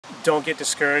don't get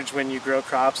discouraged when you grow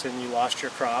crops and you lost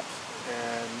your crop,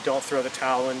 and don't throw the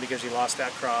towel in because you lost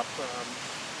that crop.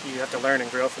 You have to learn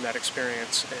and grow from that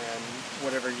experience, and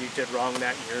whatever you did wrong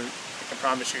that year, I can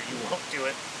promise you, you won't do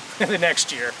it the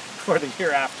next year or the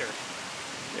year after.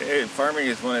 Farming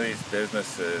is one of these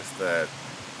businesses that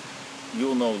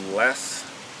you'll know less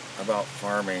about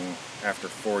farming after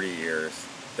 40 years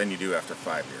than you do after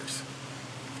 5 years.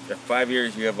 At 5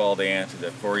 years you have all the answers.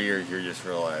 At 4 years you just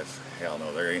realize, hell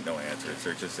no, there ain't no answers.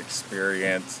 There's just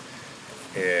experience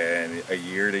and a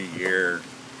year-to-year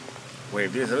way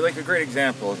of doing it. So like a great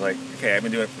example is like, okay, I've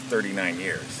been doing it for 39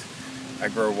 years. I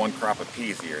grow one crop of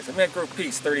peas a year. So I grow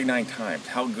peas 39 times.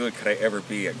 How good could I ever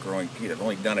be at growing peas? I've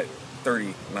only done it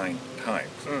 39 times.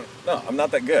 No, I'm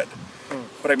not that good.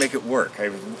 But I make it work.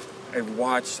 I've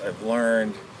watched, I've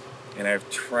learned, and I've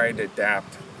tried to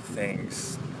adapt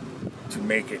things to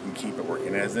make it and keep it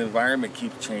working. As the environment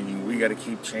keeps changing, we got to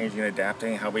keep changing and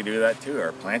adapting how we do that too.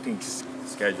 Our planting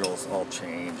schedules all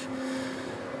change.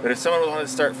 But if someone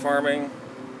wants to start farming,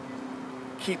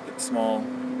 keep it small,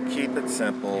 keep it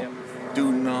simple. Yep.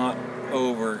 Do not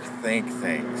overthink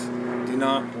things. Do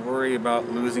not worry about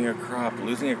losing a crop.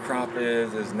 Losing a crop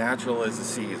is as natural as the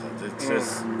seasons. It's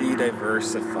just be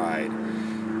diversified.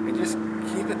 And just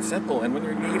keep it simple. And when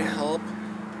you need help,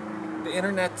 the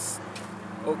internet's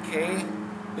okay,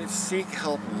 but seek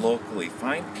help locally.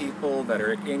 Find people that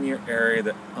are in your area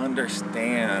that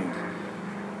understand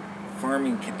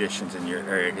farming conditions in your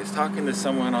area. Because talking to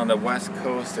someone on the West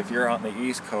Coast, if you're out on the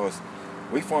East Coast,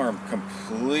 we farm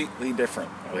completely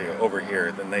differently over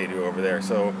here than they do over there.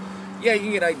 So yeah, you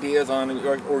can get ideas on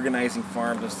organizing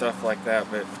farms and stuff like that,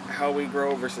 but how we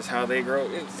grow versus how they grow,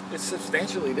 it's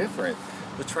substantially different.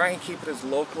 But try and keep it as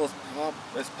local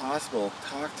as possible.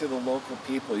 Talk to the local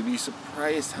people. You'd be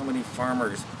surprised how many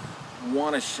farmers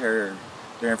want to share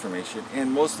their information.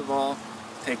 And most of all,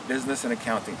 take business and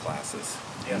accounting classes.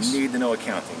 Yes. You need to know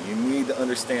accounting. You need to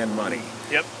understand money.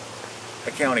 Yep.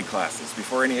 Accounting classes.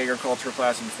 Before any agriculture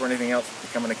classes, before anything else,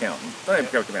 become an accountant. Don't even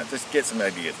become an accountant. Just get some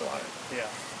ideas on it.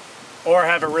 Yeah. Or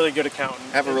have a really good accountant.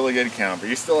 Have a really good accountant, but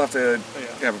you still have to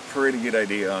have a pretty good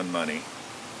idea on money.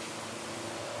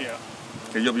 Yeah.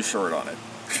 Because you'll be short on it.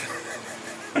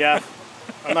 Yeah.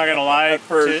 I'm not gonna lie.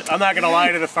 I'm not gonna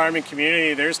lie to the farming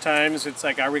community. There's times it's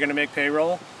like, are we gonna make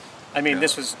payroll? I mean,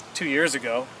 this was 2 years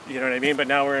ago. You know what I mean? But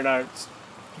now we're in our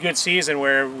good season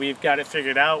where we've got it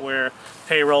figured out where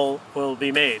payroll will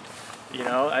be made. You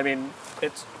know, I mean,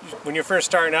 it's when you're first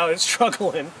starting out, it's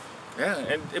struggling. Yeah,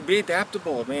 and be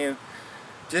adaptable. I mean,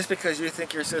 just because you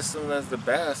think your system is the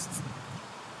best,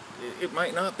 it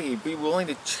might not be. Be willing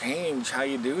to change how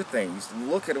you do things.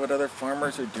 Look at what other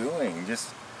farmers are doing.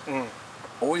 Just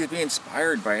always be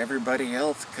inspired by everybody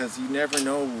else, because you never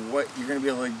know what you're going to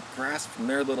be able to grasp from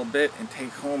their little bit and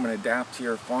take home and adapt to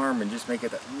your farm and just make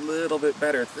it that little bit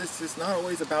better. This is not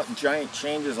always about giant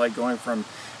changes like going from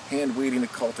hand weeding to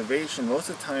cultivation. Most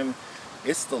of the time,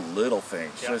 it's the little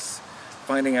things. Yep. Just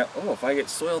finding out, oh, if I get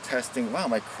soil testing, wow,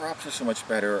 my crops are so much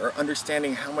better, or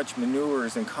understanding how much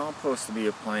manures and compost to be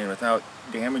applying without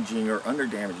damaging or under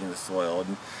damaging the soil.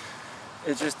 And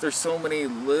it's just, there's so many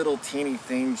little teeny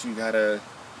things you gotta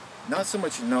not so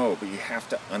much know, but you have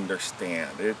to understand.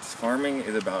 Farming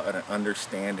is about an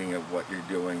understanding of what you're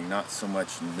doing, not so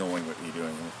much knowing what you're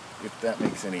doing, if that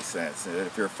makes any sense.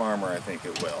 If you're a farmer, I think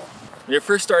it will. When you're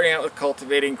first starting out with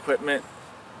cultivating equipment,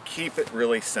 keep it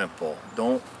really simple.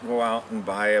 Don't go out and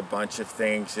buy a bunch of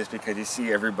things just because you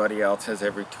see everybody else has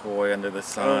every toy under the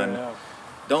sun. Oh, no.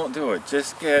 Don't do it.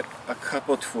 Just get a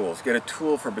couple tools. Get a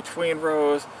tool for between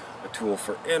rows, a tool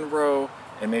for in row,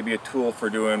 and maybe a tool for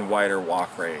doing wider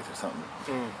walkways or something.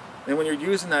 And when you're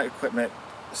using that equipment,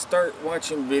 start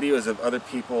watching videos of other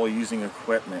people using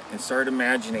equipment and start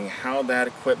imagining how that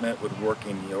equipment would work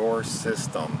in your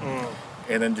system.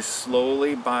 And then just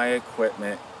slowly buy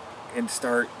equipment and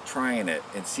start trying it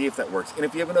and see if that works. And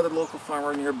if you have another local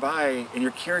farmer nearby and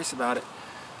you're curious about it,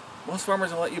 most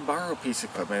farmers will let you borrow a piece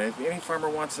of equipment. If any farmer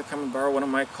wants to come and borrow one of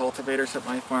my cultivators at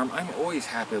my farm, I'm always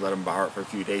happy to let them borrow it for a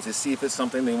few days to see if it's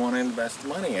something they want to invest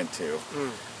money into.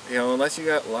 You know, unless you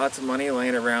got lots of money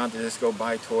laying around to just go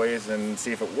buy toys and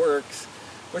see if it works,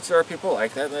 which there are people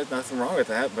like that, there's nothing wrong with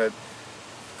that, but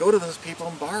go to those people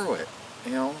and borrow it.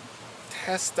 You know,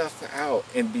 test stuff out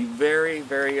and be very,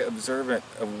 very observant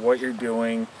of what you're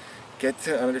doing. Get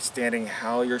to understanding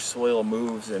how your soil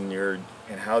moves and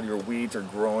how your weeds are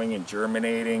growing and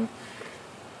germinating.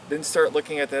 Then start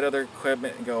looking at that other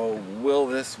equipment and go, will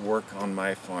this work on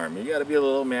my farm? You got to be a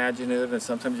little imaginative, and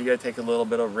sometimes you got to take a little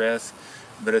bit of risk,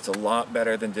 but it's a lot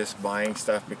better than just buying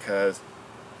stuff because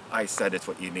I said it's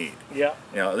what you need. Yeah.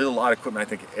 You know, there's a lot of equipment I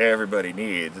think everybody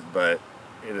needs, but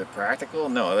Is it practical?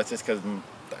 No, that's just because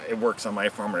it works on my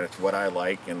farm and it's what I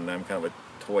like, and I'm kind of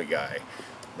a toy guy.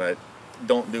 But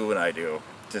don't do what I do.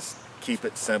 Just keep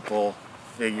it simple,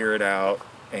 figure it out,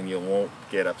 and you won't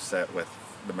get upset with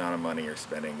the amount of money you're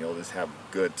spending. You'll just have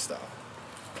good stuff.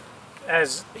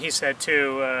 As he said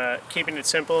too, keeping it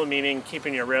simple, meaning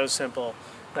keeping your rows simple.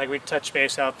 Like we touched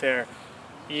base out there,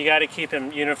 you got to keep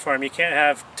them uniform. You can't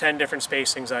have 10 different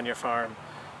spacings on your farm.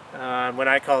 When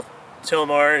I called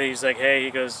Tilmor, he's like, hey, he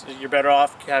goes, you're better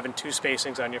off having 2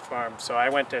 spacings on your farm. So I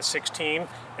went to 16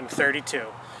 and 32.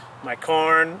 My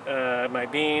corn, my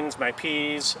beans, my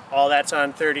peas, all that's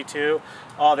on 32.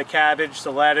 All the cabbage,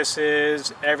 the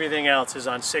lettuces, everything else is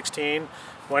on 16.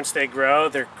 Once they grow,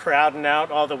 they're crowding out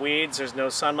all the weeds. There's no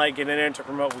sunlight getting in there to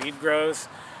promote weed growth.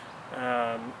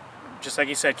 Just like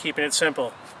you said, keeping it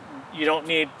simple. You don't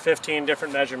need 15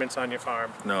 different measurements on your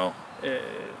farm. No.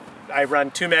 I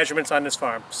run 2 measurements on this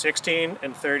farm, 16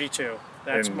 and 32.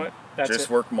 That's just it.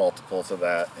 Work multiples of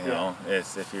that. You know,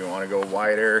 it's, if you want to go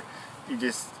wider,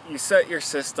 you set your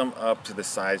system up to the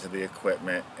size of the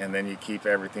equipment, and then you keep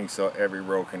everything so every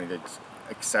row can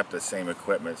accept the same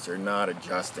equipment, so you're not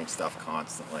adjusting stuff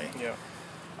constantly. Yeah.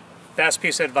 Best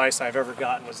piece of advice I've ever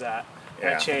gotten was that.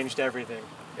 Yeah. That changed everything.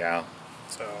 Yeah.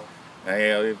 So. Now, you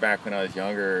know, back when I was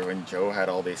younger, when Joe had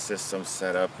all these systems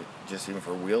set up, just even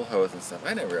for wheel hose and stuff,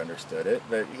 I never understood it.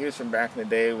 But he was from back in the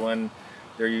day when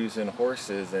they're using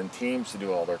horses and teams to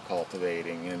do all their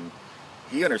cultivating, and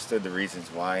he understood the reasons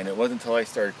why. And it wasn't until I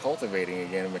started cultivating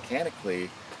again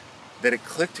mechanically that it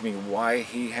clicked to me why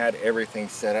he had everything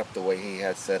set up the way he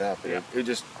had set up. Yeah. It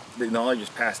just, the knowledge was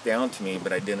passed down to me,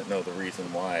 but I didn't know the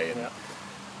reason why. And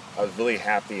I was really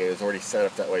happy it was already set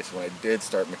up that way, so when I did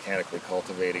start mechanically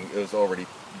cultivating, it was already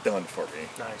done for me.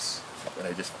 Nice. And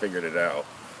I just figured it out.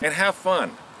 And have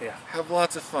fun. Yeah. Have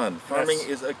lots of fun. Farming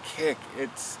is a kick.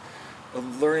 It's a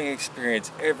learning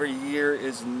experience. Every year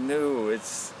is new.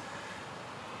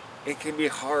 It can be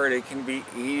hard, it can be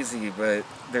easy, but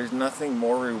there's nothing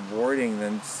more rewarding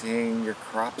than seeing your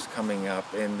crops coming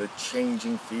up and the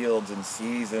changing fields and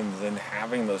seasons and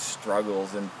having those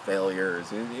struggles and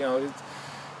failures. You know,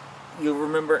 you'll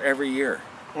remember every year.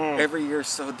 Every year is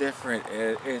so different.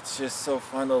 It's just so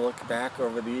fun to look back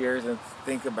over the years and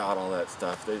think about all that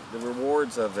stuff. The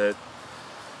rewards of it,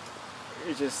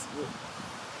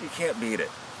 you can't beat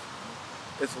it.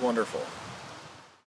 It's wonderful.